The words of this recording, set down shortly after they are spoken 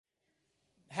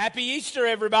Happy Easter,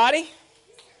 everybody.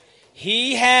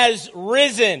 He has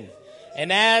risen.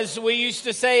 And as we used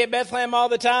to say at Bethlehem all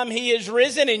the time, He is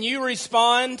risen, and you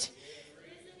respond,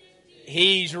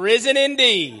 He's risen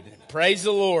indeed. Praise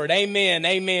the Lord. Amen.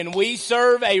 Amen. We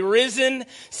serve a risen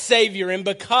Savior, and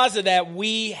because of that,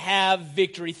 we have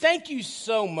victory. Thank you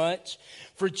so much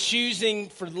for choosing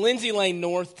for Lindsay Lane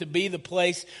North to be the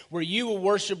place where you will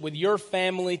worship with your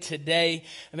family today.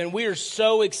 I mean, we are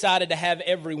so excited to have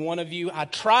every one of you. I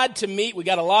tried to meet, we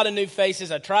got a lot of new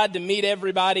faces. I tried to meet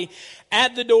everybody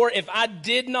at the door. If I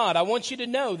did not, I want you to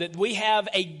know that we have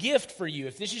a gift for you.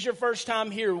 If this is your first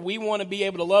time here, we want to be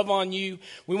able to love on you.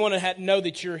 We want to know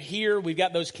that you're here. We've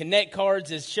got those Connect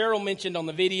cards, as Cheryl mentioned on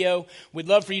the video. We'd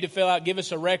love for you to fill out, give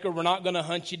us a record. We're not going to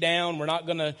hunt you down. We're not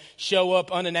going to show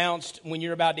up unannounced when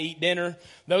you're about to eat dinner.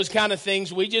 Those kind of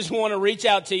things. We just want to reach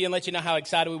out to you and let you know how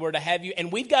excited we were to have you. And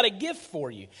we've got a gift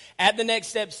for you at the Next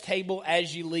Steps table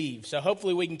as you leave. So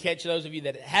hopefully we can catch those of you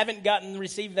that haven't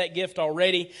received that gift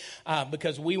already,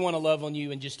 because we want to love on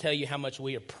you and just tell you how much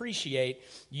we appreciate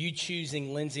you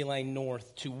choosing Lindsay Lane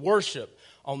North to worship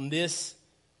on this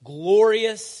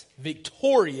glorious,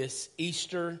 victorious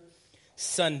Easter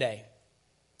Sunday.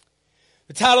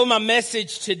 The title of my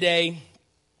message today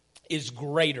is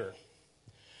Greater.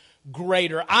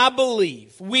 Greater.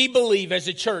 We believe as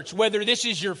a church, whether this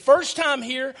is your first time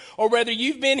here or whether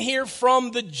you've been here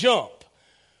from the jump,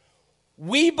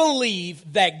 we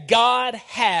believe that God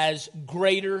has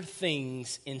greater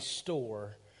things in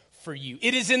store for you.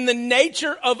 It is in the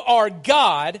nature of our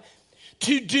God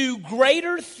to do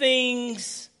greater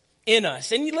things in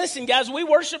us. And you listen, guys, we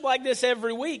worship like this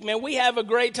every week, man. We have a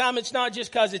great time. It's not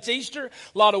just because it's Easter.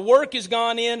 A lot of work has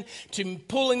gone in to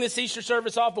pulling this Easter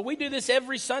service off, but we do this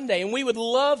every Sunday, and we would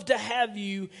love to have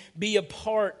you be a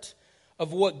part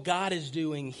of what God is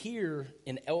doing here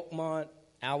in Elkmont,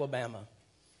 Alabama.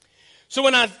 So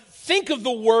when I think of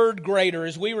the word greater,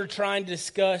 as we were trying to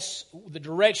discuss the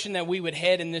direction that we would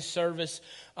head in this service,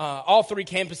 all three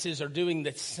campuses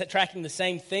are tracking the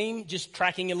same theme, just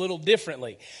tracking a little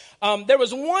differently. There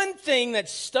was one thing that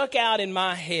stuck out in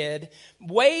my head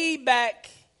way back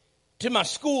to my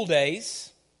school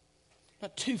days,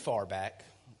 not too far back,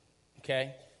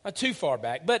 okay? Not too far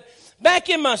back, but back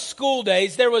in my school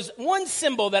days, there was one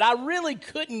symbol that I really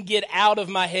couldn't get out of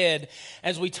my head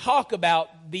as we talk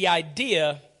about the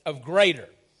idea of greater.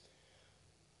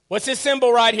 What's this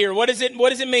symbol right here? What does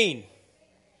it mean?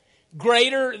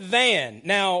 Greater than.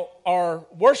 Now, our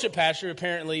worship pastor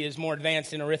apparently is more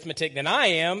advanced in arithmetic than I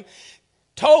am,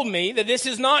 told me that this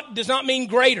does not mean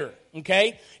greater,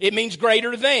 okay? It means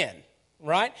greater than,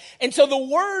 right? And so the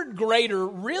word greater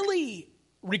really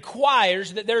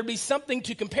requires that there be something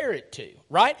to compare it to,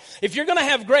 right? If you're going to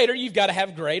have greater, you've got to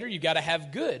have greater, you've got to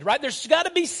have good, right? There's got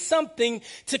to be something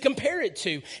to compare it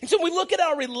to. And so we look at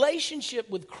our relationship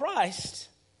with Christ.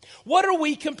 What are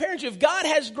we comparing to? If God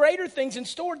has greater things in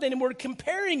store, then we're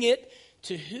comparing it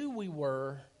to who we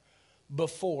were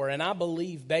before. And I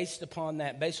believe based upon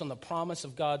that, based on the promise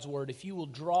of God's word, if you will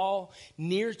draw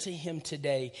near to Him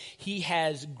today, He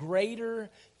has greater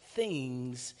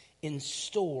things in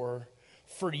store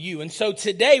for you. And so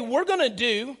today we're going to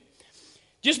do,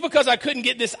 just because I couldn't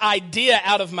get this idea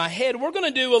out of my head, we're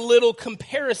going to do a little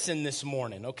comparison this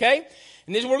morning, okay?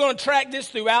 And we're going to track this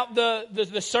throughout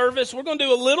the service. We're going to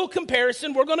do a little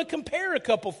comparison. We're going to compare a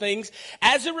couple things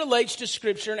as it relates to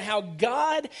Scripture and how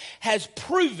God has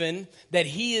proven that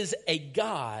He is a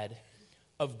God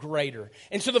of greater.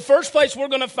 And so the first place we're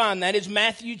going to find that is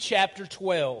Matthew chapter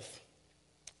 12.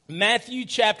 Matthew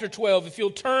chapter 12. If you'll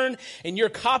turn in your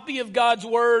copy of God's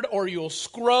Word, or you'll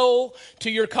scroll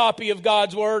to your copy of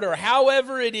God's Word, or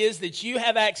however it is that you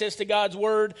have access to God's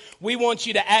Word, we want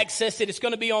you to access it. It's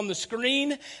going to be on the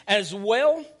screen as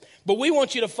well, but we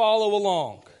want you to follow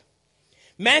along.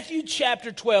 Matthew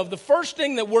chapter 12, the first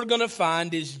thing that we're going to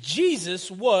find is Jesus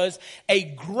was a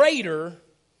greater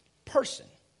person.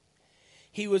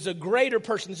 He was a greater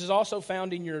person. This is also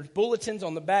found in your bulletins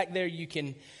on the back there. You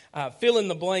can fill in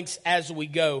the blanks as we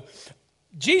go.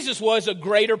 Jesus was a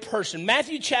greater person.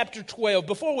 Matthew chapter 12.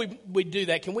 Before we do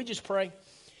that, can we just pray?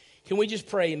 Can we just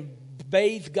pray and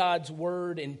bathe God's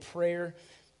word in prayer?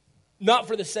 Not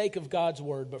for the sake of God's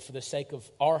word, but for the sake of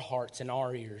our hearts and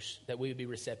our ears, that we would be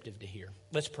receptive to hear.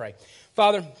 Let's pray.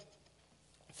 Father,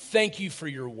 thank you for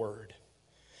your word.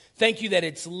 Thank you that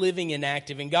it's living and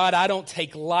active. And God, I don't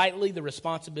take lightly the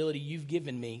responsibility you've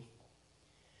given me,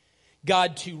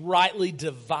 God, to rightly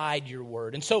divide your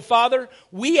word. And so, Father,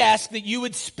 we ask that you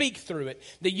would speak through it,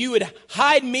 that you would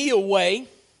hide me away,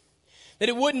 that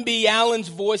it wouldn't be Alan's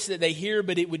voice that they hear,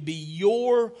 but it would be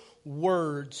your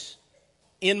words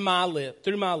through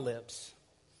my lips.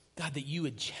 God, that you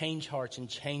would change hearts and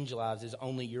change lives as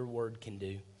only your word can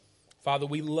do. Father,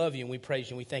 we love you and we praise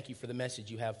you and we thank you for the message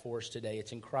you have for us today.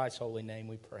 It's in Christ's holy name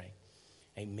we pray.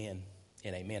 Amen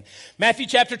and amen. Matthew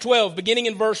chapter 12, beginning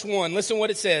in verse 1. Listen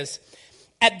what it says.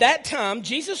 At that time,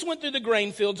 Jesus went through the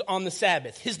grain fields on the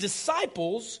Sabbath. His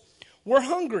disciples were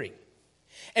hungry.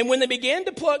 And when they began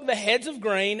to pluck the heads of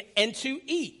grain and to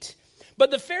eat. But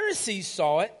the Pharisees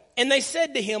saw it, and they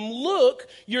said to him, look,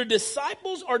 your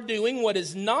disciples are doing what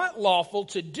is not lawful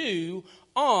to do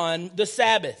on the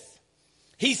Sabbath.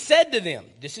 He said to them,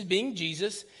 this is being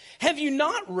Jesus, have you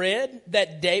not read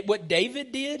what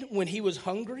David did when he was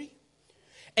hungry?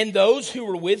 And those who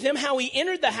were with him, how he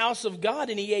entered the house of God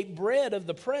and he ate bread of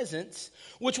the presence,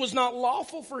 which was not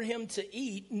lawful for him to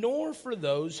eat, nor for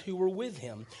those who were with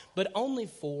him, but only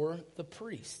for the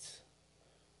priests.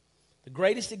 The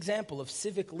greatest example of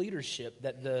civic leadership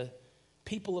that the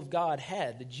people of God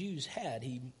had, the Jews had,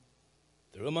 he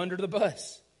threw them under the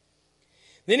bus.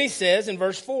 Then he says in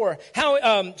verse 4,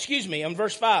 on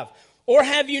verse 5, or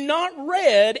have you not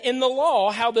read in the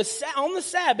law how on the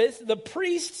Sabbath the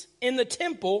priests in the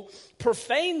temple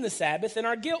profane the Sabbath and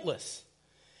are guiltless?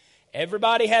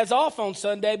 Everybody has off on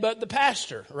Sunday but the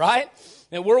pastor, right?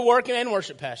 And we're working, and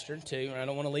worship pastor too, and I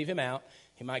don't want to leave him out.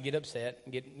 He might get upset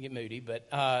and get moody, but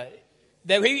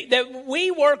that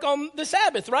we work on the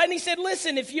Sabbath, right? And he said,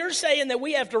 listen, if you're saying that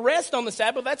we have to rest on the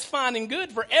Sabbath, that's fine and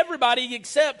good for everybody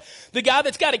except the guy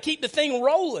that's got to keep the thing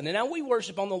rolling. And now we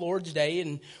worship on the Lord's Day,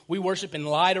 and we worship in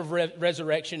light of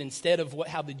resurrection instead of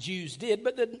how the Jews did,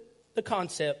 but the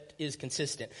concept is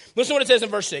consistent. Listen to what it says in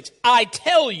verse 6. I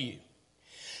tell you,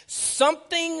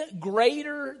 something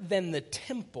greater than the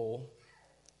temple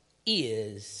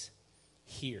is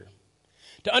here.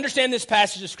 To understand this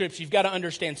passage of Scripture, you've got to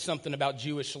understand something about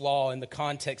Jewish law in the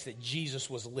context that Jesus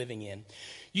was living in.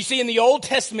 You see, in the Old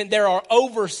Testament, there are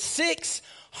over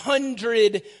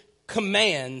 600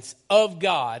 commands of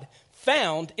God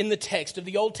found in the text of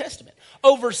the Old Testament.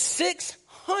 Over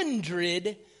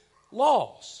 600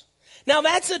 laws. Now,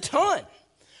 that's a ton,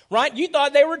 right? You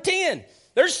thought they were 10.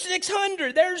 There's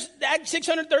 600. There's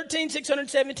 613,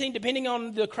 617, depending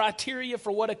on the criteria for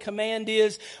what a command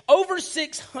is. Over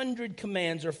 600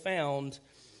 commands are found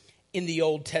in the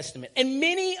Old Testament. And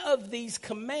many of these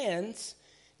commands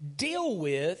deal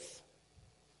with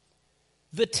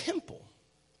the temple.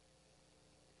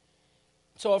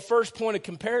 So our first point of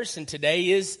comparison today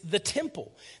is the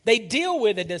temple. They deal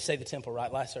with, it does say the temple,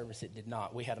 right? Last service it did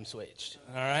not. We had them switched,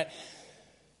 all right?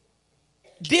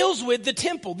 Deals with the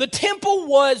temple. The temple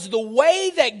was the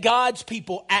way that God's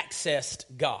people accessed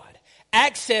God,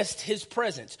 accessed his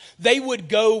presence. They would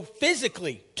go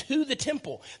physically to the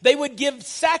temple. They would give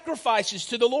sacrifices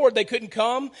to the Lord. They couldn't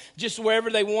come just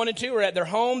wherever they wanted to or at their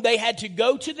home. They had to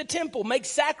go to the temple, make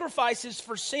sacrifices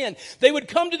for sin. They would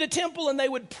come to the temple and they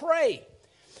would pray.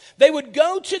 They would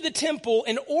go to the temple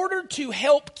in order to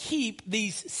help keep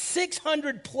these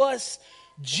 600 plus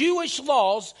Jewish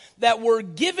laws that were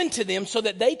given to them so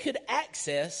that they could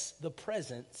access the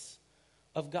presence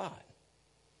of God.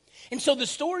 And so the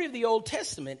story of the Old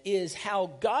Testament is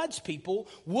how God's people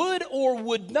would or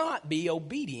would not be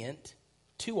obedient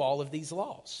to all of these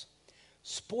laws.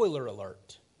 Spoiler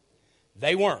alert,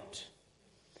 they weren't.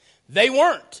 They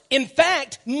weren't. In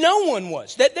fact, no one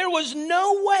was. That there was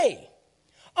no way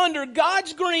under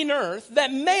God's green earth that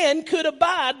man could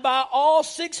abide by all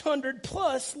 600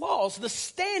 plus laws, the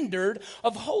standard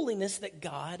of holiness that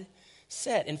God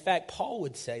set. In fact, Paul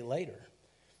would say later,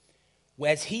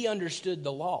 as he understood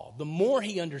the law, the more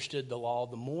he understood the law,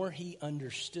 the more he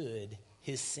understood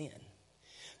his sin.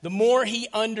 The more he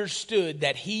understood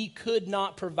that he could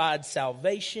not provide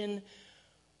salvation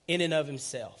in and of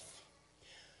himself.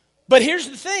 But here's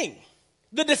the thing.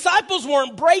 The disciples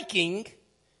weren't breaking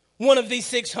one of these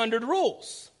 600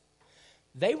 rules.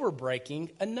 They were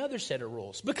breaking another set of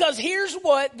rules. Because here's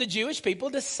what the Jewish people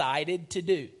decided to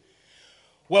do.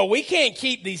 Well, we can't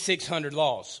keep these 600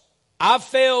 laws. I've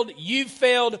failed, you've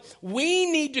failed.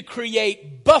 We need to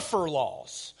create buffer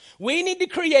laws. We need to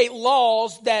create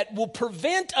laws that will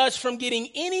prevent us from getting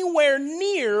anywhere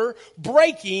near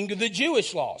breaking the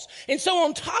Jewish laws. And so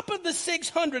on top of the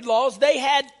 600 laws, they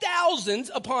had thousands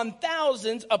upon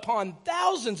thousands upon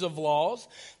thousands of laws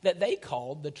that they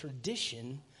called the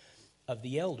tradition of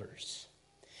the elders.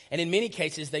 And in many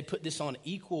cases, they put this on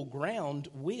equal ground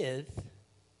with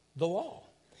the law.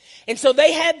 And so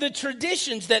they had the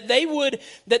traditions that they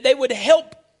would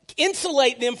help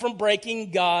insulate them from breaking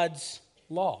God's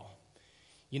law.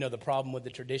 You know the problem with the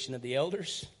tradition of the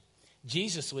elders?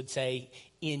 Jesus would say,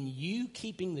 in you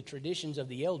keeping the traditions of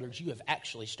the elders, you have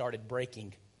actually started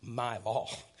breaking my law.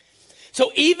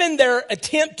 So even their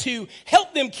attempt to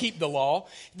help them keep the law,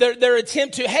 their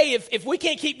attempt to, hey, if we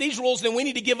can't keep these rules, then we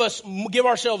need to give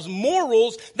ourselves more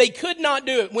rules, they could not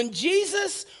do it. When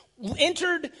Jesus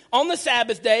entered on the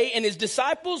Sabbath day and his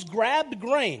disciples grabbed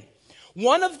grain,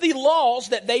 one of the laws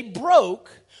that they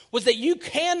broke was that you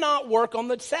cannot work on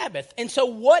the Sabbath. And so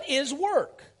what is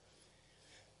work?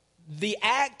 The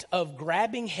act of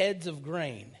grabbing heads of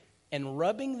grain and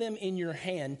rubbing them in your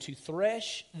hand to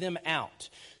thresh them out,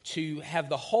 to have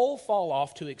the hull fall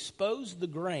off, to expose the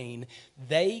grain,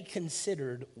 they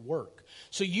considered work.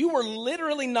 So you were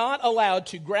literally not allowed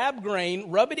to grab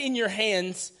grain, rub it in your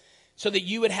hands so that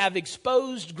you would have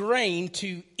exposed grain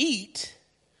to eat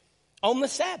on the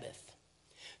Sabbath.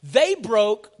 They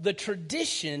broke the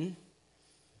tradition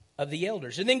of the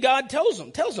elders. And then God tells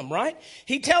them, right?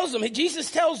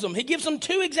 Jesus tells them, he gives them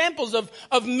two examples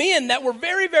of men that were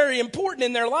very, very important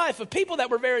in their life, of people that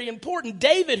were very important.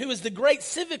 David, who is the great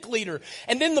civic leader,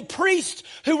 and then the priests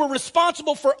who were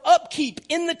responsible for upkeep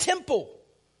in the temple.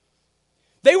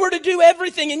 They were to do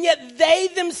everything, and yet they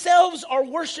themselves are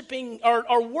working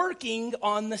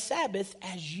on the Sabbath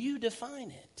as you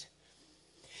define it.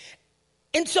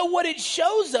 And so what it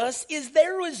shows us is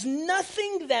there was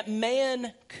nothing that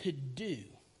man could do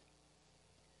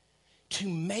to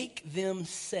make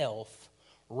themselves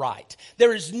right.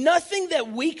 There is nothing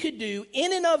that we could do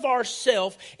in and of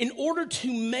ourselves in order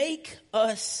to make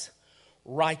us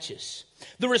righteous.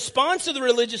 The response of the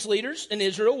religious leaders in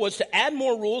Israel was to add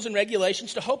more rules and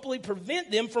regulations to hopefully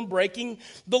prevent them from breaking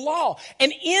the law.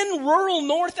 And in rural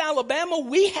North Alabama,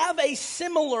 we have a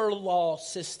similar law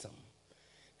system.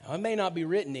 Now, it may not be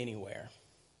written anywhere,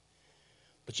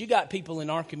 but you got people in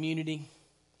our community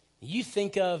you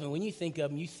think of, and when you think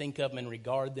of them and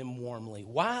regard them warmly.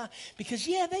 Why? Because,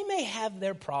 yeah, they may have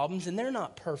their problems, and they're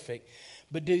not perfect,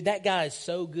 but, dude, that guy is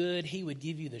so good, he would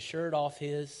give you the shirt off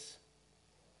his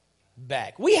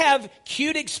back. We have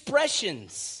cute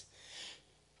expressions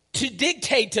to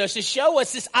dictate to us, to show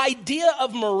us this idea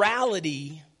of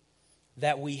morality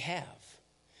that we have.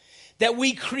 That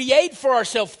we create for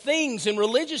ourselves things and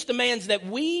religious demands that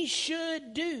we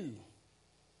should do.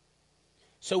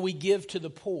 So we give to the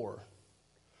poor.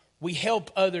 We help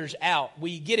others out.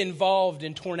 We get involved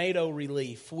in tornado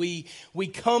relief. We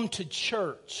come to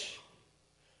church.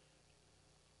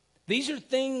 These are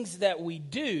things that we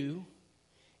do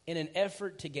in an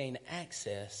effort to gain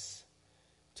access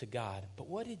to God. But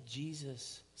what did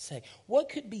Jesus say? What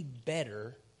could be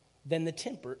better than the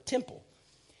temple?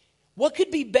 What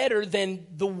could be better than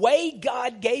the way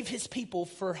God gave his people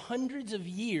for hundreds of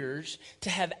years to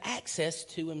have access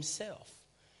to himself?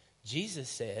 Jesus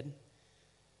said,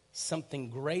 something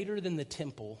greater than the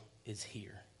temple is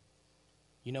here.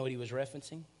 You know what he was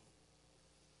referencing?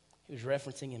 He was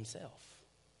referencing himself.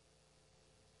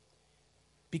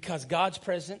 Because God's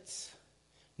presence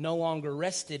no longer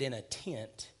rested in a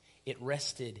tent, it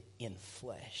rested in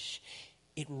flesh.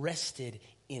 It rested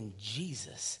in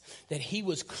Jesus, that he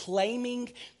was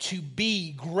claiming to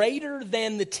be greater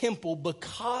than the temple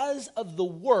because of the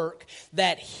work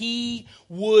that he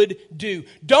would do.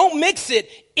 Don't mix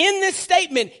it. In this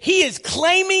statement, he is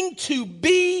claiming to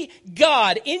be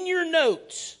God. In your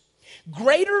notes,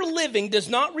 greater living does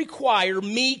not require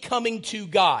me coming to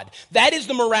God. That is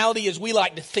the morality as we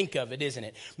like to think of it, isn't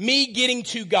it? Me getting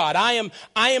to God. I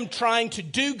am trying to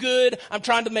do good. I'm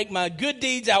trying to make my good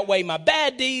deeds outweigh my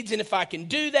bad deeds. And if I can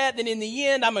do that, then in the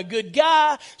end, I'm a good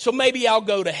guy. So maybe I'll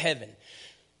go to heaven.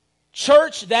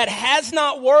 Church, that has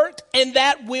not worked and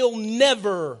that will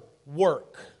never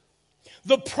work.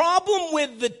 The problem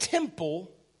with the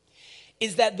temple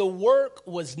is that the work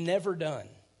was never done.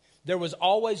 There was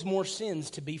always more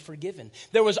sins to be forgiven.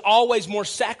 There was always more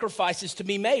sacrifices to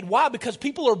be made. Why? Because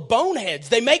people are boneheads.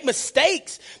 They make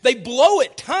mistakes. They blow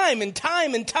it time and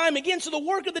time and time again. So the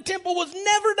work of the temple was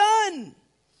never done.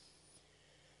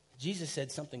 Jesus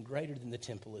said something greater than the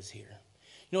temple is here.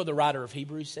 You know what the writer of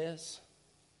Hebrews says?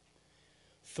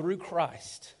 Through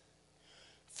Christ,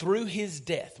 through his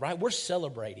death, right? We're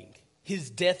celebrating his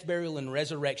death, burial, and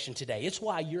resurrection today. It's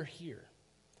why you're here,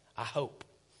 I hope.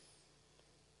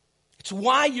 It's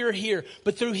why you're here.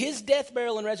 But through his death,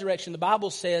 burial, and resurrection, the Bible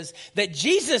says that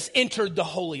Jesus entered the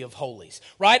Holy of Holies,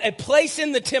 right? A place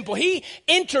in the temple. He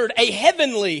entered a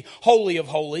heavenly Holy of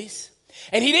Holies.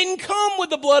 And he didn't come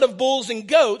with the blood of bulls and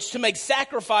goats to make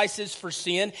sacrifices for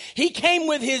sin. He came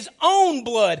with his own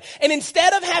blood. And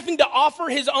instead of having to offer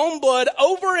his own blood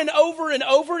over and over and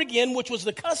over again, which was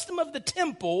the custom of the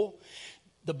temple,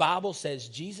 the Bible says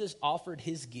Jesus offered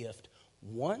his gift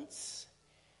once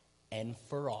and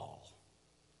for all.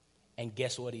 And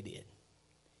guess what he did?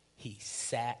 He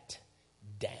sat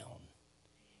down.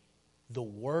 The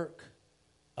work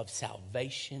of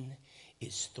salvation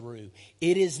is through.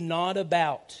 It is not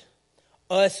about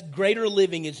us. Greater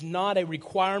living is not a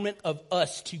requirement of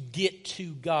us to get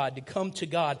to God, to come to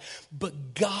God,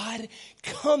 but God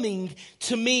coming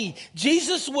to me.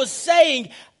 Jesus was saying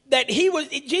that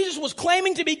Jesus was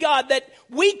claiming to be God, that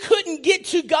we couldn't get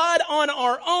to God on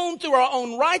our own through our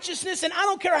own righteousness. And I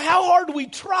don't care how hard we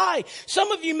try.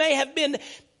 Some of you may have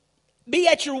be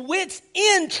at your wits'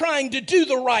 end trying to do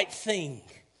the right thing.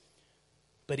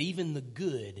 But even the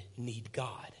good need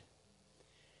God.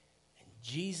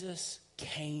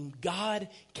 And God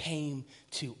came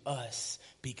to us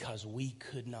because we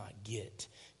could not get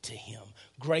to Him.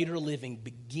 Greater living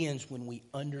begins when we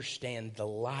understand the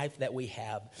life that we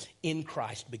have in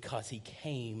Christ because He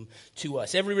came to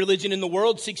us. Every religion in the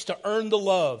world seeks to earn the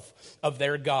love of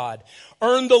their God.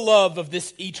 Earn the love of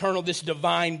this eternal, this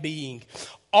divine being.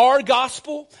 Our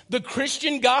gospel, the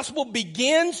Christian gospel,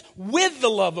 begins with the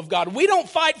love of God. We don't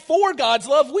fight for God's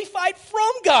love. We fight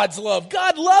from God's love.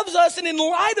 God loves us, and in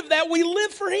light of that, we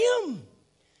live for Him.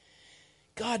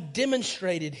 God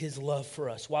demonstrated His love for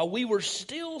us. While we were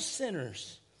still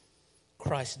sinners,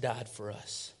 Christ died for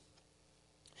us.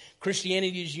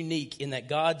 Christianity is unique in that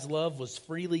God's love was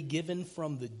freely given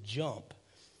from the jump,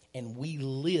 and we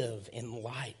live in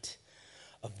light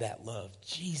of that love.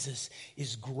 Jesus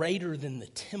is greater than the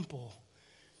temple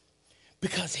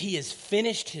because He has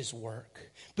finished His work,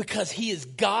 because He is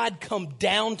God come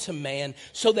down to man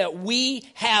so that we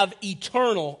have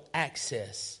eternal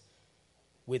access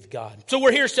with God. So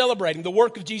we're here celebrating the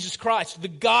work of Jesus Christ, the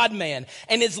God-man,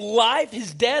 and His life,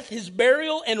 His death, His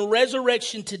burial, and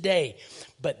resurrection today.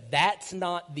 But that's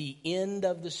not the end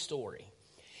of the story.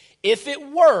 If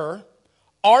it were,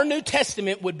 our New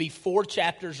Testament would be 4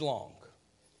 chapters long.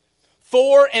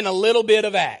 4 and a little bit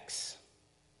of Acts.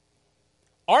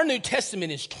 Our New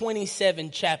Testament is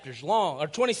 27 chapters long, or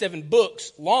 27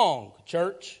 books long,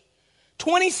 church.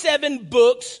 27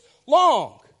 books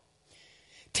long.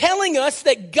 Telling us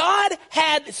that God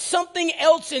had something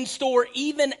else in store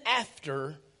even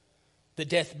after the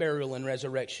death, burial, and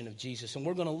resurrection of Jesus. And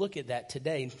we're going to look at that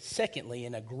today, secondly,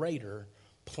 in a greater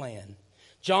plan.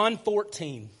 John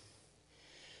 14.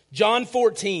 John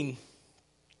 14.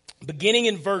 Beginning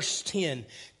in verse 10,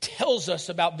 tells us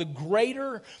about the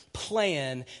greater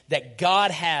plan that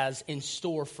God has in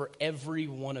store for every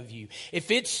one of you. If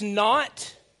it's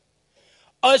not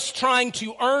us trying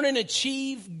to earn and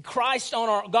achieve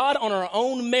God on our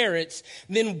own merits,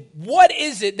 then what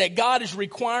is it that God is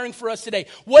requiring for us today?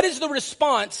 What is the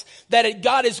response that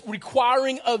God is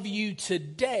requiring of you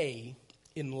today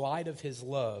in light of His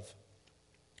love?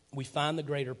 We find the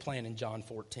greater plan in John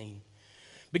 14.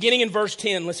 Beginning in verse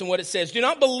 10, listen what it says. Do you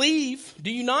not believe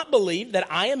that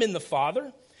I am in the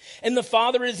Father, and the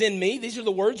Father is in me? These are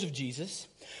the words of Jesus.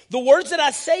 The words that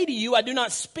I say to you, I do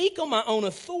not speak on my own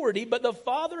authority, but the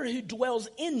Father who dwells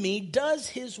in me does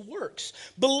His works.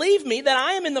 Believe me that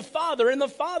I am in the Father, and the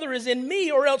Father is in me,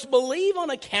 or else believe on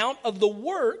account of the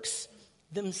works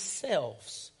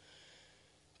themselves.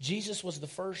 Jesus was the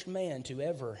first man to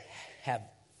ever have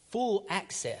full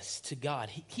access to God.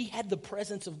 He had the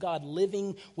presence of God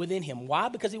living within Him. Why?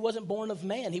 Because He wasn't born of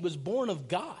man. He was born of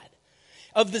God,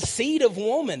 of the seed of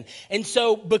woman. And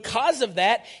so because of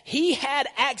that, He had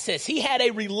access. He had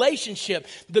a relationship.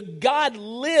 The God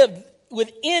lived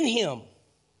within Him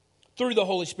through the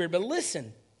Holy Spirit. But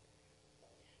listen,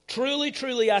 truly,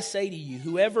 truly I say to you,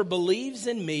 whoever believes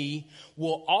in me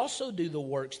will also do the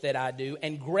works that I do,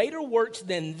 and greater works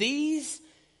than these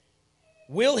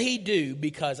will he do,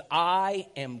 because I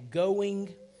am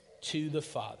going to the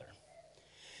Father.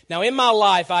 Now, in my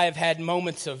life, I have had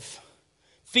moments of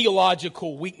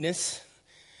theological weakness.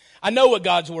 I know what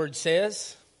God's Word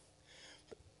says.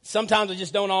 Sometimes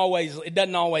it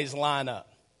doesn't always line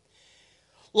up.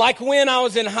 Like when I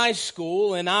was in high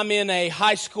school, and I'm in a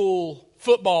high school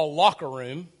football locker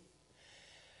room.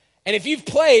 And if you've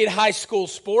played high school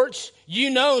sports, you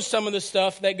know some of the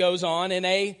stuff that goes on in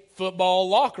a football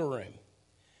locker room.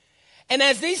 And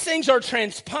as these things are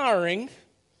transpiring,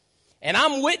 and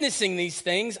I'm witnessing these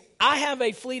things, I have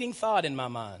a fleeting thought in my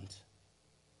mind.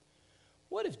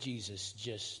 What if Jesus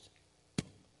just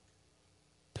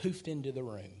poofed into the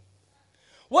room?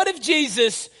 What if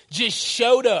Jesus just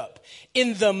showed up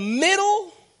in the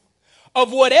middle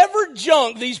of whatever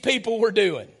junk these people were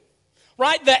doing?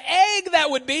 Right? The egg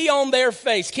that would be on their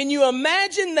face. Can you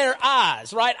imagine their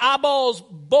eyes, right? Eyeballs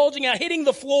bulging out, hitting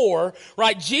the floor,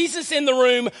 right? Jesus in the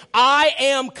room, I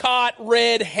am caught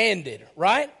red-handed,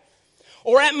 right?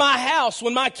 Or at my house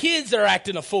when my kids are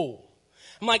acting a fool.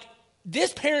 I'm like,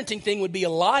 this parenting thing would be a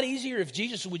lot easier if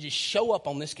Jesus would just show up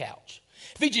on this couch.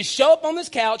 If if he'd just show up on this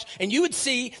couch and you would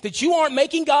see that you aren't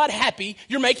making God happy,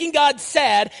 you're making God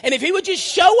sad, and if he would just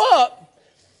show up,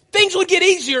 things would get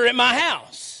easier at my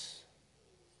house.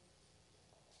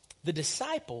 The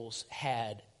disciples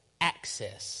had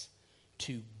access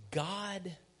to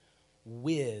God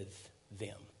with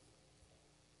them.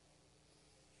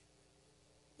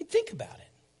 Think about it.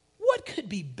 What could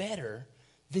be better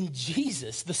than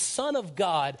Jesus, the Son of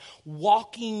God,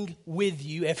 walking with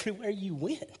you everywhere you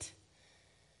went?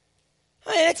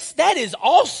 I mean, that is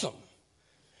awesome.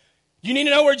 You need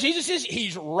to know where Jesus is?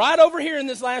 He's right over here in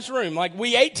this last room. Like,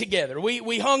 we ate together.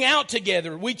 We hung out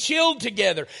together. We chilled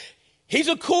together. He's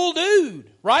a cool dude,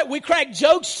 right? We crack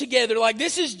jokes together. Like,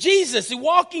 this is Jesus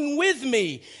walking with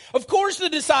me. Of course the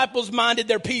disciples minded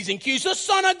their P's and Q's. The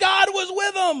Son of God was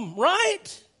with them,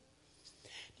 right?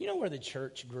 You know where the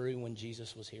church grew when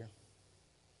Jesus was here?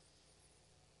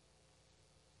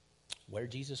 Where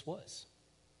Jesus was.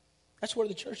 That's where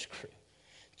the church grew.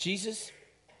 Jesus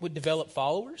would develop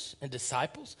followers and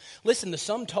disciples. Listen, the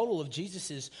sum total of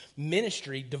Jesus'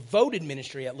 ministry, devoted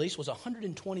ministry at least, was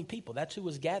 120 people. That's who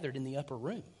was gathered in the upper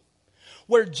room.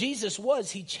 Where Jesus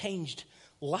was, he changed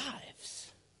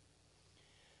lives.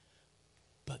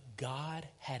 But God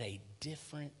had a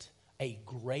different, a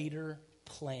greater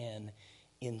plan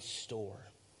in store.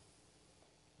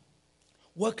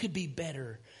 What could be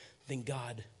better than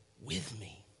God with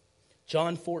me?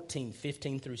 John 14,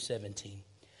 15 through 17.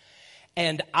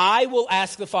 And I will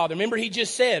ask the Father. Remember, he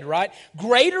just said, right?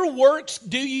 Greater works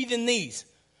do ye than these.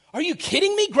 Are you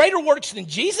kidding me? Greater works than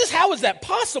Jesus? How is that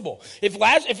possible?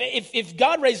 If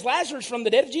God raised Lazarus from the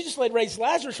dead, if Jesus raised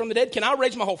Lazarus from the dead, can I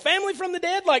raise my whole family from the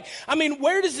dead? Like, I mean,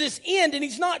 where does this end? And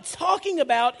he's not talking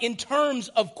about in terms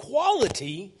of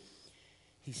quality.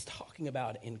 He's talking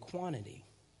about in quantity.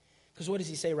 Because what does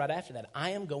he say right after that?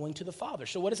 I am going to the Father.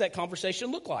 So what does that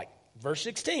conversation look like? Verse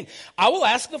 16, I will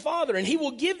ask the Father, and he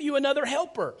will give you another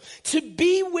helper to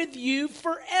be with you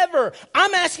forever.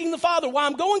 I'm asking the Father. Why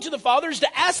I'm going to the Father is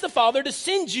to ask the Father to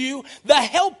send you the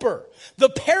helper, the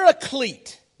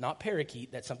paraclete. Not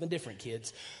parakeet, that's something different,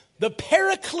 kids. The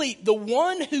paraclete, the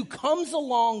one who comes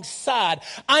alongside.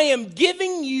 I am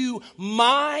giving you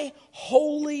my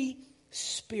Holy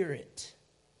Spirit.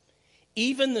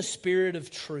 Even the Spirit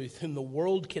of truth, whom the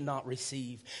world cannot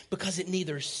receive, because it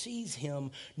neither sees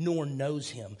him nor knows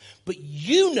him. But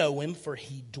you know him, for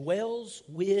he dwells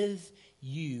with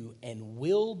you and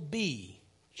will be,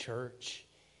 church,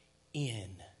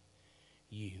 in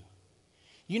you.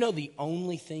 You know the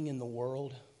only thing in the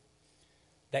world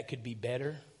that could be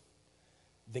better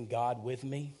than God with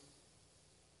me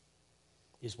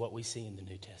is what we see in the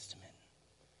New Testament.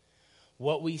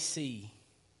 What we see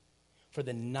for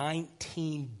the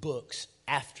 19 books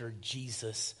after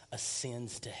Jesus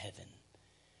ascends to heaven.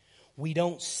 We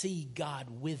don't see God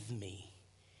with me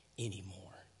anymore.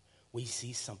 We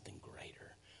see something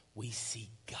greater. We see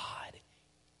God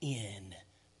in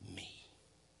me.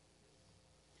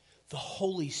 The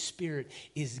Holy Spirit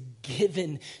is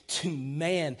given to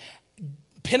man.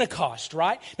 Pentecost,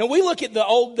 right? Now we look at the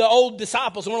old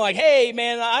disciples and we're like, hey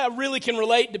man, I really can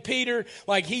relate to Peter.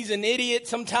 Like, he's an idiot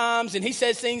sometimes and he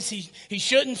says things he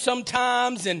shouldn't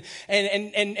sometimes. And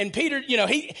Peter, you know,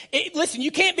 listen, you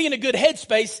can't be in a good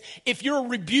headspace if you're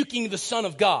rebuking the Son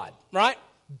of God, right?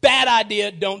 Bad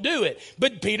idea, don't do it.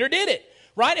 But Peter did it,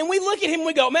 right? And we look at him and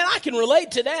we go, man, I can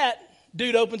relate to that.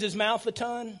 Dude opens his mouth a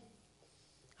ton.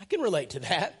 I can relate to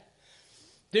that.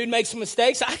 Dude makes some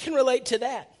mistakes. I can relate to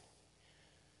that.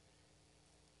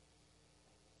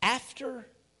 After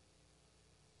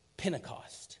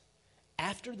Pentecost,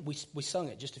 after we sung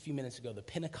it just a few minutes ago, the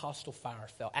Pentecostal fire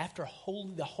fell. After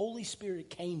the Holy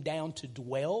Spirit came down to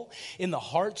dwell in the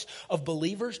hearts of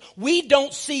believers, we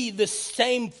don't see the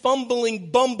same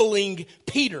fumbling, bumbling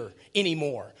Peter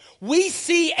anymore. We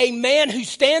see a man who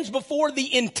stands before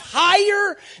the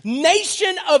entire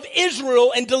nation of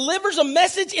Israel and delivers a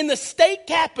message in the state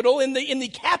capital, in the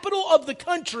capital of the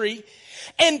country,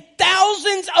 and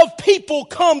thousands of people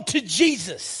come to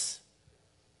Jesus.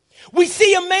 We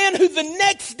see a man who the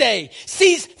next day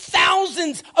sees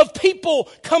thousands of people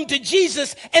come to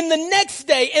Jesus, and the next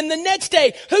day, and the next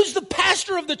day, who's the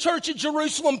pastor of the church at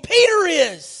Jerusalem? Peter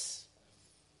is.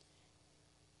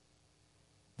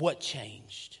 What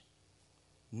changed?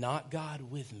 Not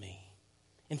God with me.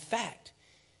 In fact,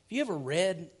 have you ever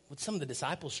read what some of the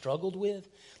disciples struggled with?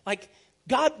 Like,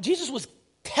 Jesus was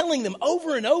telling them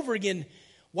over and over again,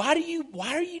 why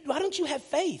don't you have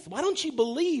faith? Why don't you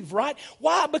believe, right?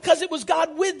 Why? Because it was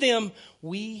God with them.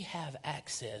 We have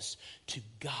access to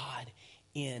God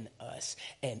in us.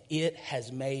 And it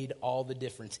has made all the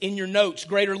difference. In your notes,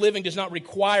 greater living does not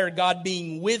require God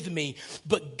being with me,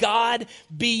 but God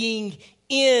being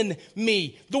in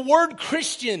me. The word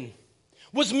Christian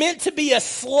was meant to be a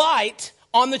slight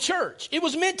on the church. It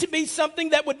was meant to be something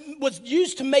that was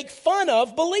used to make fun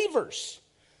of believers.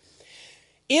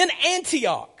 In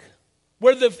Antioch,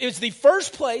 where it's the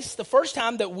first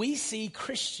time that we see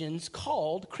Christians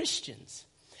called Christians.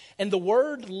 And the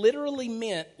word literally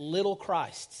meant little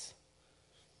Christs.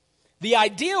 The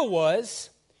idea was,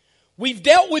 we've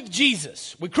dealt with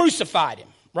Jesus. We crucified him,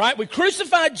 right? We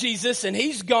crucified Jesus and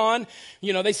he's gone.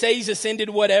 You know, they say he's ascended,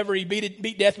 whatever. He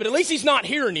beat death, but at least he's not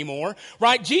here anymore,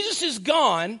 right? Jesus is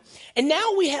gone. And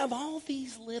now we have all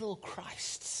these little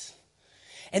Christs.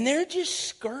 And they're just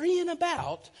scurrying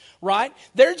about, right?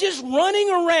 They're just running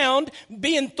around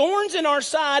being thorns in our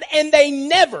side, and they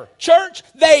never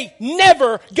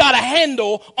got a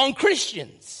handle on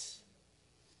Christians.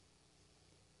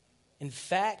 In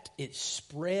fact, it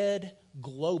spread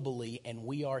globally, and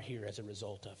we are here as a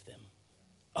result of them,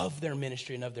 of their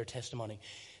ministry and of their testimony.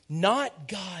 Not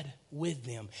God with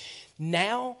them.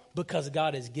 Now, because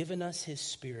God has given us His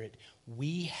Spirit,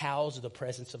 we house the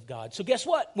presence of God. So guess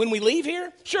what? When we leave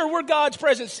here, sure, we're God's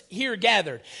presence here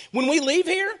gathered. When we leave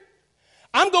here,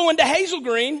 I'm going to Hazel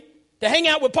Green to hang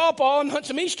out with Pawpaw and hunt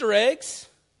some Easter eggs,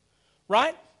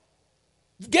 right?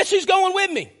 Guess who's going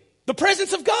with me? The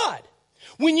presence of God.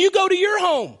 When you go to your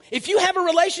home, if you have a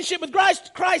relationship with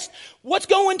Christ, what's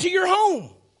going to your home?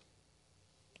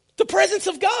 The presence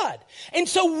of God. And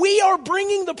so we are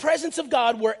bringing the presence of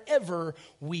God wherever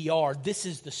we are. This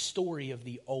is the story of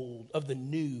the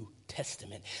New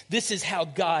Testament. This is how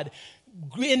God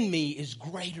in me is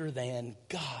greater than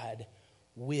God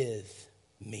with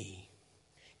me.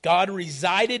 God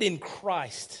resided in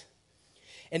Christ.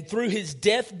 And through his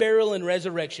death, burial, and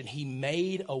resurrection, he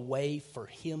made a way for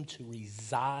him to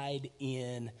reside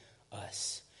in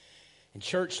us. And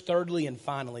church, thirdly and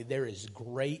finally, there is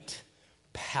great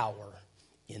power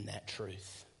in that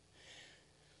truth.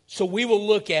 So we will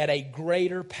look at a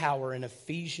greater power in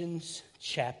Ephesians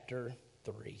chapter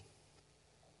 3.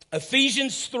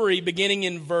 Ephesians 3, beginning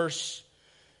in verse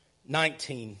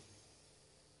 19.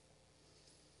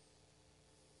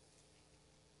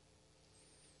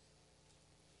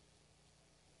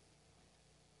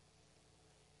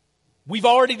 We've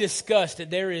already discussed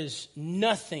that there is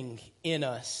nothing in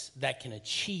us that can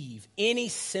achieve any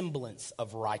semblance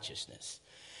of righteousness.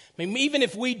 I mean, even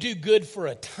if we do good for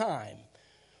a time,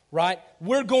 right,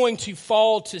 we're going to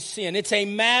fall to sin. It's a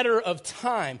matter of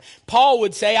time. Paul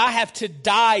would say, I have to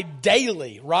die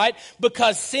daily, right?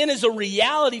 Because sin is a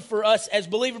reality for us as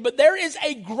believers. But there is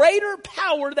a greater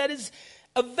power that is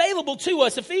available to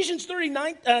us. Ephesians 3,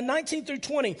 19 through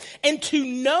 20. And to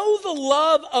know the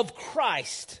love of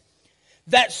Christ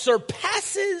that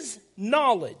surpasses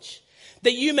knowledge,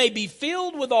 that you may be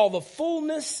filled with all the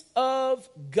fullness of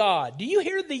God. Do you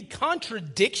hear the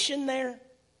contradiction there?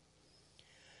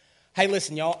 Hey,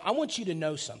 listen, y'all, I want you to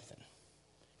know something.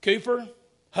 Cooper,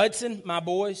 Hudson, my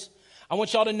boys, I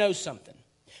want y'all to know something.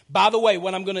 By the way,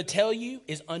 what I'm going to tell you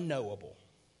is unknowable.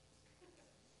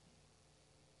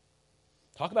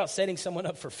 Talk about setting someone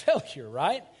up for failure,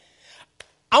 right?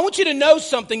 I want you to know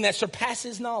something that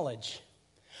surpasses knowledge.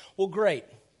 Well, great.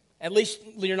 At least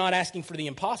you're not asking for the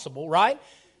impossible, right?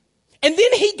 And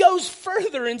then he goes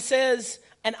further and says,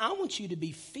 and I want you to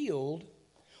be filled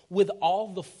with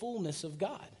all the fullness of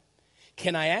God.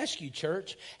 Can I ask you,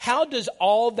 church, how does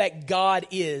all that God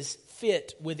is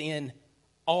fit within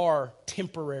our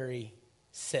temporary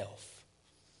self?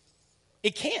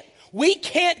 It can't. We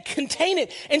can't contain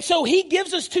it. And so he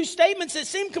gives us two statements that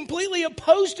seem completely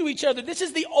opposed to each other. This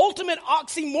is the ultimate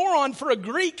oxymoron for a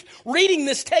Greek reading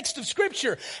this text of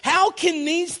Scripture. How can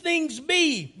these things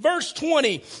be? Verse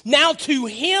 20, now to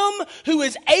him who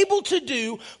is able to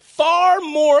do far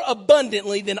more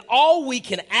abundantly than all we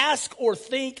can ask or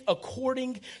think,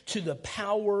 according to the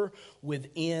power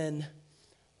within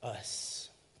us.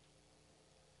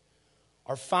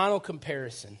 Our final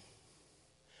comparison.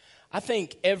 I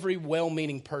think every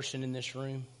well-meaning person in this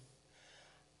room,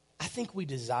 I think we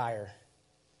desire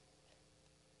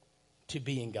to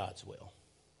be in God's will.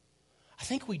 I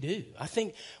think we do. I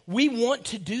think we want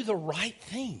to do the right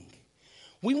thing.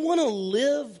 We want to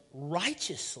live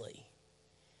righteously.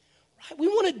 Right? We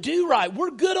want to do right.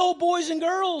 We're good old boys and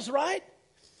girls, right?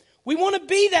 We want to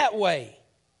be that way.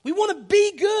 We want to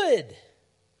be good.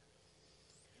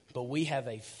 But we have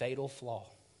a fatal flaw.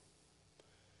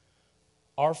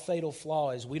 Our fatal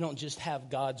flaw is we don't just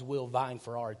have God's will vying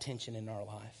for our attention in our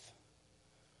life.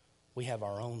 We have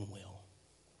our own will.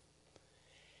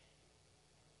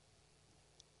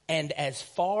 And as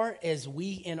far as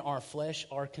we in our flesh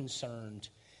are concerned,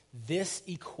 this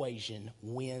equation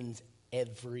wins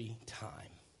every time.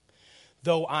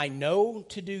 Though I know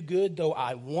to do good, though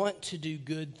I want to do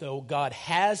good, though God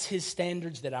has his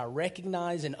standards that I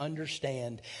recognize and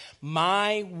understand,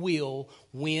 my will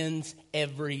wins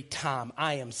every time.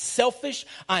 I am selfish.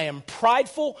 I am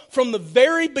prideful. From the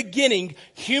very beginning,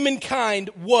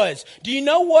 humankind was. Do you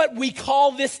know what we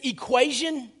call this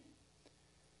equation?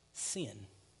 Sin.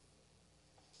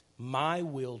 My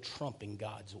will trumping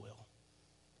God's will.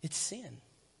 It's sin.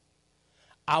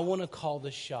 I want to call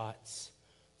the shots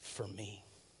for me.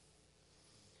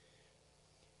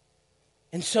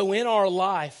 And so in our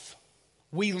life,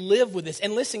 we live with this.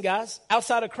 And listen, guys,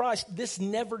 outside of Christ, this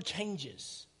never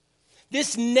changes.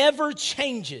 This never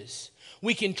changes.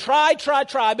 We can try,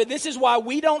 but this is why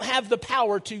we don't have the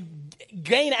power to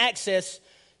gain access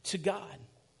to God.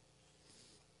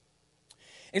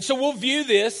 And so we'll view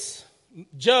this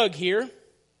jug here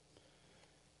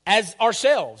as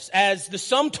ourselves, as the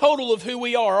sum total of who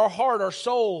we are, our heart, our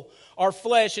soul, our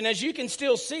flesh. And as you can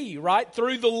still see, right,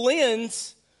 through the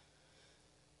lens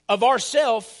of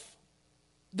ourself,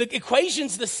 the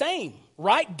equation's the same,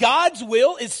 right? God's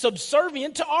will is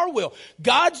subservient to our will.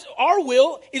 Our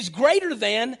will is greater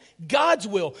than God's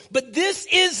will. But this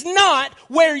is not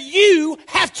where you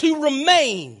have to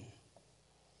remain.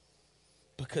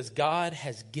 Because God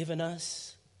has given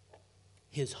us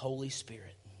his Holy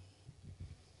Spirit.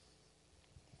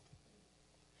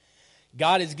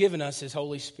 God has given us his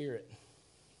Holy Spirit.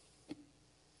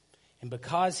 And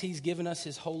because he's given us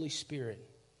his Holy Spirit,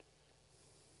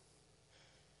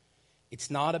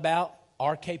 it's not about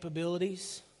our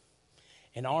capabilities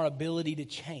and our ability to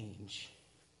change.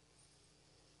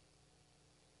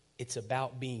 It's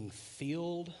about being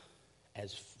filled,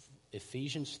 as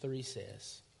Ephesians 3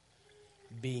 says,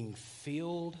 being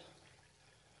filled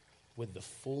with the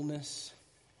fullness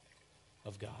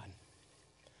of God.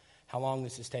 How long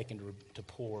this has taken to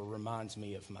pour reminds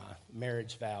me of my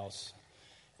marriage vows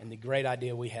and the great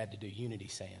idea we had to do unity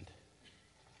sand.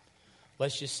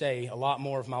 Let's just say a lot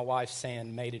more of my wife's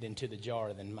sand made it into the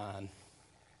jar than mine.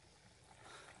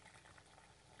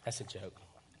 That's a joke.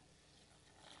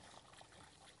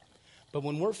 But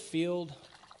when we're filled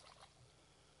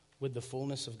with the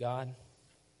fullness of God,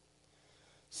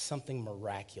 something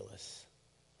miraculous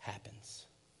happens.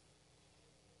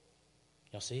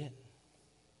 Y'all see it?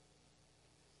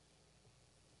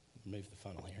 Move the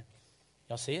funnel here.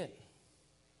 Y'all see it?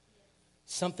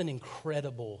 Something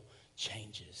incredible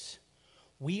changes.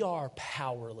 We are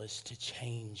powerless to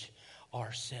change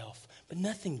ourselves, but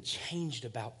nothing changed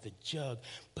about the jug,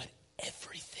 but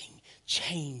everything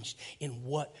changed in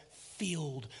what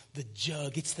filled the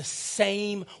jug. It's the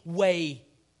same way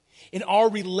in our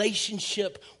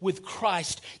relationship with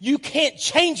Christ. You can't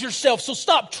change yourself, so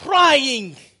stop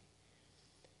trying.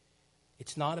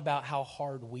 It's not about how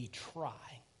hard we try.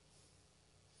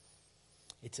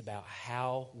 It's about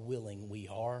how willing we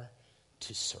are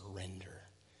to surrender,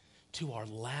 to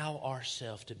allow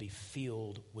ourselves to be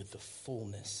filled with the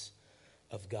fullness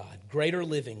of God. Greater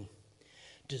living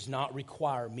does not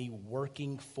require me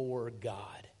working for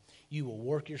God. You will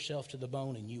work yourself to the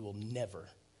bone and you will never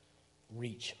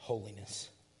reach holiness.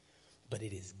 But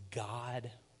it is God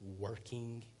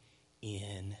working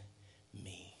in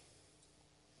me.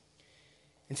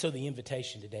 And so the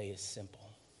invitation today is simple.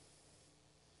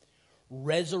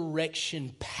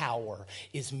 Resurrection power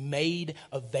is made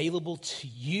available to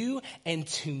you and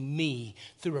to me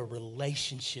through a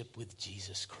relationship with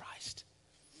Jesus Christ.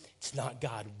 It's not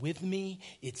God with me,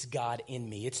 it's God in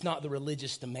me. It's not the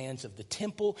religious demands of the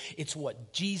temple. It's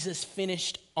what Jesus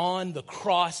finished on the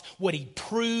cross, what he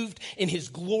proved in his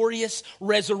glorious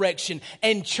resurrection.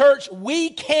 And church,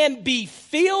 we can be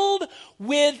filled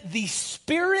with the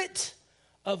Spirit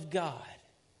of God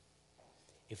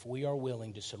if we are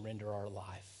willing to surrender our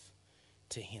life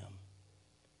to him.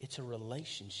 It's a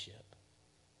relationship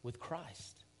with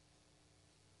Christ.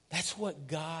 That's what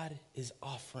God is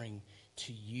offering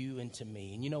to you and to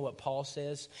me. And you know what Paul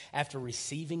says after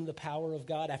receiving the power of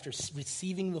God, after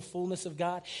receiving the fullness of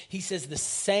God? He says the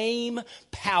same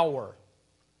power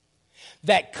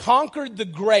that conquered the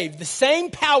grave, the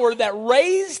same power that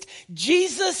raised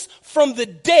Jesus from the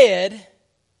dead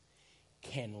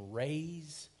can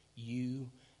raise you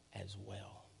as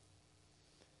well.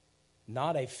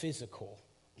 Not a physical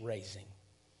raising,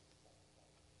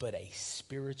 but a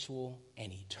spiritual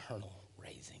and eternal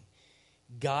raising.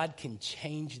 God can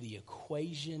change the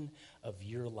equation of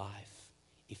your life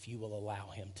if you will allow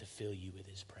him to fill you with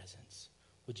his presence.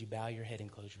 Would you bow your head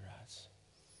and close your eyes?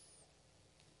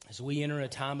 As we enter a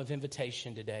time of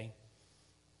invitation today,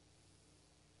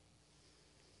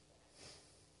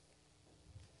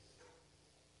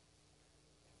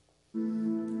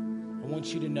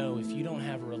 want you to know, if you don't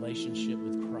have a relationship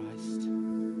with Christ,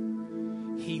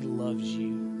 He loves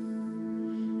you.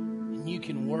 And you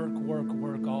can work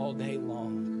all day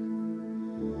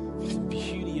long. The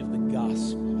beauty of the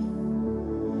gospel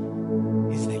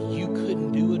is that you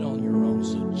couldn't do it on your own,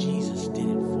 so Jesus did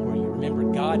it for you.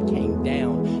 Remember, God came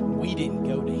down. We didn't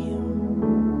go to Him.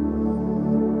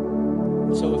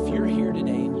 So if you're here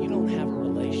today and you don't have a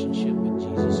relationship with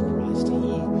Jesus Christ, He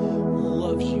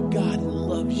loves you. God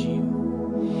loves you.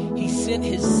 He sent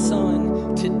His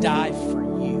Son to die for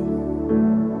you.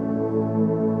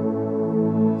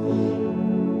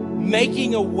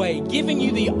 Making a way, giving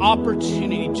you the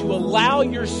opportunity to allow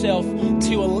yourself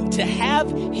to have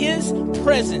His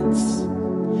presence,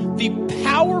 the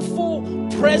powerful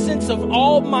presence of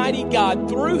Almighty God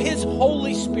through His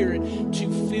Holy Spirit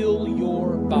to fill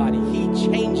your body. He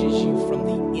changes you from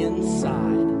the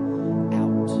inside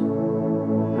out.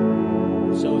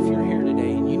 So if you're here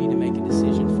today and you need to make a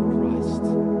decision for Christ,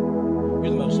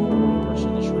 you're the most important person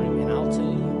in this room. And I'll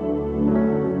tell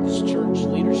you, this church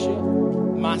leadership,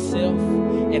 myself,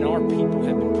 and our people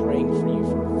have been praying for you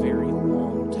for a very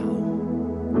long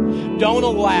time. Don't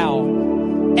allow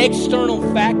external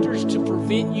factors to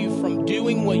prevent you from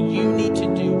doing what you need to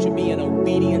do to be in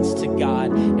obedience to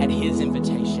God at His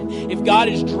invitation. If God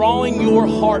is drawing your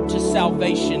heart to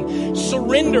salvation,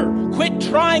 surrender. Quit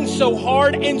trying so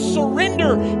hard and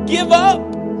surrender. Give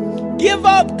up. Give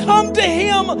up. Come to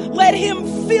Him. Let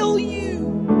Him fill you.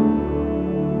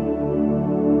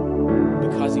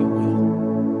 Because He will.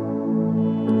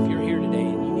 If you're here today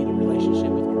and you need a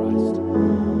relationship with Christ,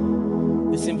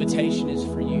 this invitation is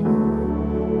for you.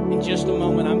 In just a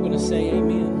moment, I'm going to say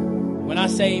amen. When I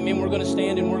say amen, we're going to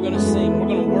stand and we're going to sing. We're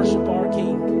going to worship our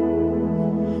King.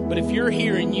 But if you're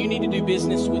here and you need to do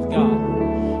business with God,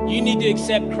 you need to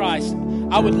accept Christ,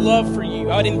 I would love for you.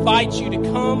 I would invite you to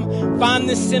come, find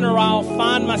this center aisle,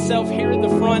 find myself here at the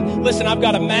front. Listen, I've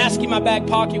got a mask in my back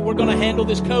pocket. We're going to handle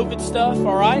this COVID stuff,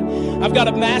 all right? I've got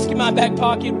a mask in my back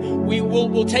pocket.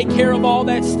 We'll take care of all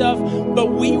that stuff.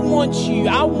 But we want you,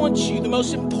 I want you, the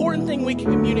most important thing we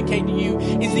can communicate to you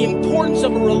is the importance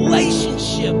of a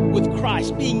relationship with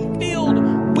Christ, being filled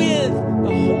with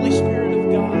the Holy Spirit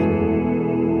of God.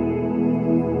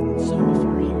 So if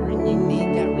you're here and you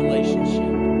need that relationship,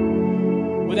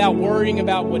 without worrying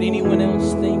about what anyone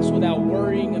else thinks, without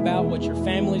worrying about what your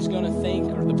family's going to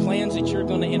think or the plans that you're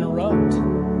going to interrupt,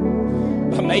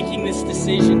 by making this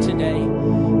decision today,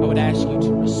 I would ask you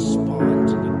to respond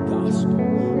to the gospel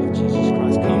of Jesus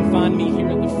Christ. Come find me here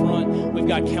at the front. We've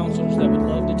got counselors that would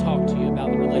love to talk to you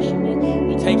about the relationship.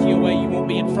 We'll take you away. You won't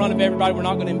be in front of everybody. We're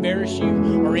not going to embarrass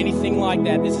you or anything like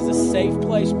that. This is a safe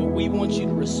place, but we want you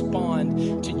to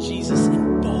respond to Jesus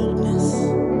in boldness,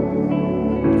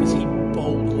 because He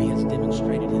boldly has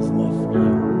demonstrated His love for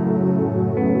you.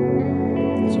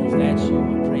 So if that's you,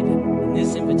 I pray that in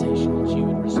this invitation that you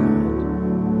would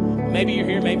respond. Maybe you're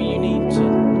here, maybe you need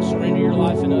to surrender your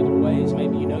life in other ways.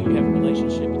 Maybe you know you have a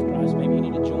relationship with Christ. Maybe you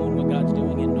need to join what God's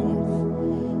doing in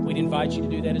North. We'd invite you to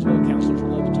do that as well. Counselors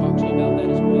would love to talk to you about that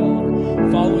as well. Or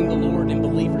following the Lord in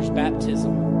believers'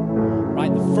 baptism.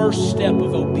 Right? The first step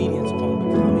of obedience upon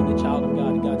becoming a child of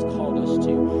God that God's called us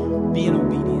to. Be in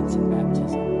obedience in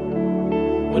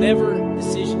baptism. Whatever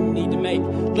decision you need to make.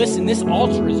 Listen, this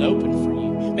altar is open for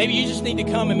you. Maybe you just need to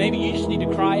come and maybe you just need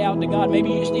to cry out to God. Maybe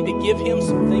you just need to give Him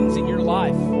some things in your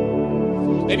life.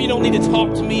 Maybe you don't need to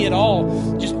talk to me at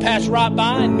all. Just pass right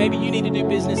by, and maybe you need to do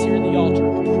business here at the altar.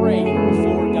 Pray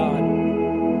before God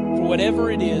for whatever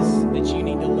it is that you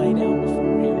need to lay down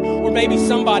before Him. Or maybe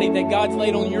somebody that God's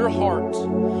laid on your heart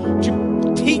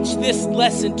to teach this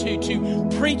lesson to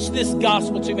preach this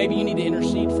gospel to. Maybe you need to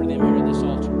intercede for them here at this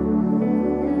altar.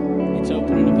 It's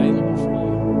open and available for you.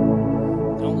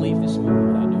 Don't leave this moment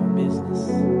without doing business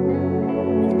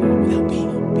with God, without being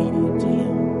obedient.